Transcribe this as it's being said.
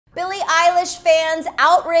Billie Eilish fans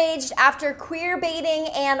outraged after queer baiting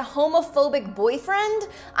and homophobic boyfriend.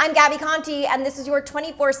 I'm Gabby Conti, and this is your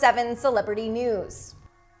 24/7 celebrity news.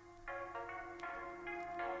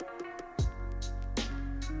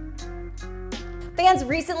 Fans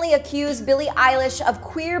recently accused Billie Eilish of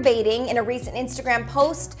queer baiting in a recent Instagram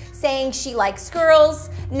post, saying she likes girls.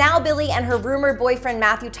 Now Billie and her rumored boyfriend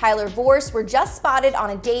Matthew Tyler Vorse were just spotted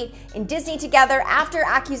on a date in Disney together after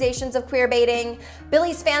accusations of queer baiting.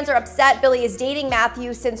 Billie's fans are upset Billie is dating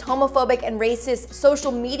Matthew since homophobic and racist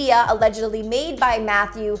social media allegedly made by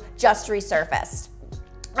Matthew just resurfaced.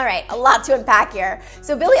 All right, a lot to unpack here.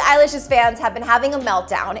 So Billie Eilish's fans have been having a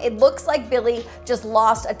meltdown. It looks like Billie just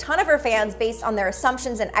lost a ton of her fans based on their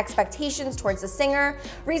assumptions and expectations towards the singer.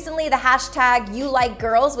 Recently, the hashtag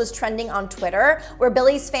 #YouLikeGirls was trending on Twitter, where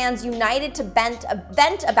Billie's fans united to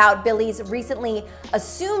vent about Billie's recently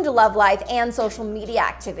assumed love life and social media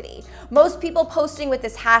activity. Most people posting with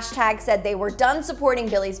this hashtag said they were done supporting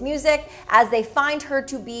Billie's music as they find her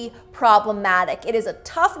to be problematic. It is a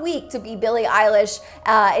tough week to be Billie Eilish.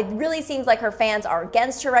 It really seems like her fans are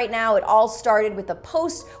against her right now. It all started with a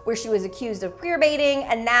post where she was accused of queer baiting,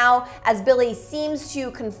 and now as Billie seems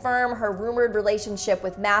to confirm her rumored relationship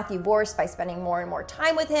with Matthew Vorse by spending more and more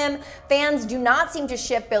time with him, fans do not seem to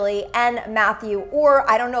ship Billie and Matthew, or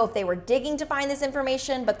I don't know if they were digging to find this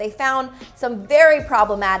information, but they found some very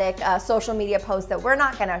problematic social media posts that we're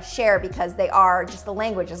not gonna share because they are, just the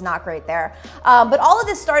language is not great there. But all of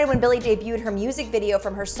this started when Billie debuted her music video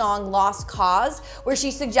from her song Lost Cause, where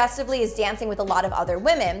she suggestively is dancing with a lot of other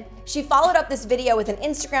women. She followed up this video with an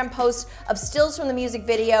Instagram post of stills from the music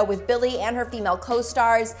video with Billie and her female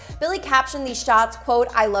co-stars. Billie captioned these shots, quote,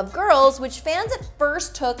 "I love girls," which fans at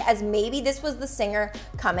first took as maybe this was the singer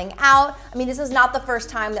coming out. I mean, this is not the first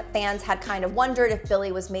time that fans had kind of wondered if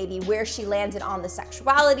Billie was maybe where she landed on the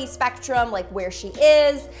sexuality spectrum, like where she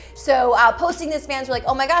is. So posting this, fans were like,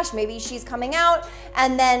 oh my gosh, maybe she's coming out.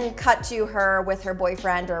 And then cut to her with her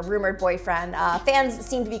boyfriend or rumored boyfriend. Fans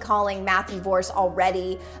seem to be calling Matthew Vorse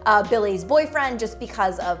already Billie's boyfriend just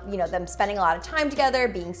because of, you know, them spending a lot of time together,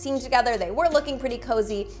 being seen together. They were looking pretty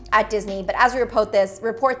cozy at Disney, but as we report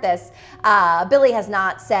this, Billie has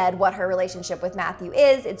not said what her relationship with Matthew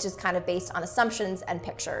is. It's just kind of based on assumptions and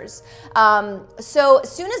pictures. So as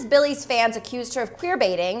soon as Billie's fans accused her of queer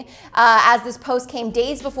baiting, as this post came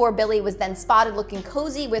days before Billie was then spotted looking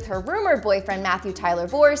cozy with her rumored boyfriend Matthew Tyler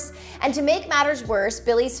Vorse, and to make matters worse,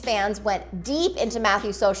 Billie's fans went deep into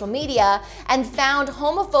Matthew's social media and found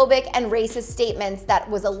homophobic and racist statements that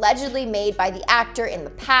was allegedly made by the actor in the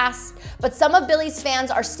past. But some of Billie's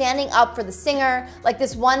fans are standing up for the singer, like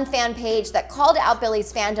this one fan page that called out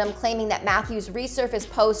Billie's fandom, claiming that Matthew's resurfaced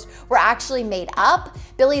posts were actually made up.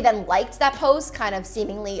 Billie then liked that post, kind of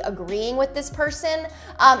seemingly agreeing with this person.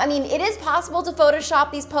 I mean, it is possible to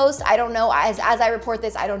Photoshop these posts. I don't know, as I report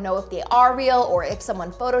this, I don't know if they are real or if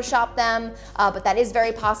someone Photoshopped them, but that is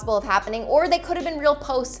very possible of happening. Or they could have been real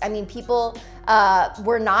posts. I mean, people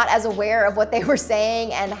were not as aware of what they were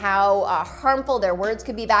saying and how harmful their words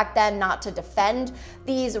could be back then, not to defend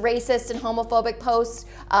these racist and homophobic posts.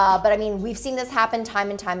 But I mean, we've seen this happen time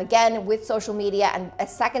and time again with social media, and a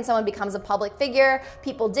second someone becomes a public figure,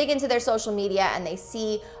 people dig into their social media and they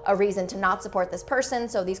see a reason to not support this person.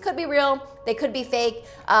 So these could be real, they could be fake,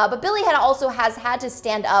 but Billie has had to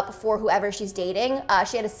stand up for whoever she's dating.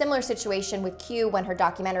 She had a similar situation with Q when her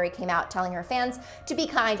documentary came out, telling her fans to be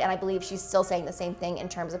kind, and I believe she's still saying the same thing in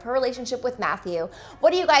terms of her relationship with Matthew.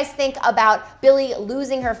 What do you guys think about Billie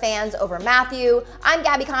losing her fans over Matthew? I'm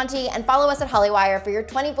Gabby Conti, and follow us at Hollywire for your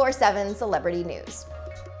 24/7 celebrity news.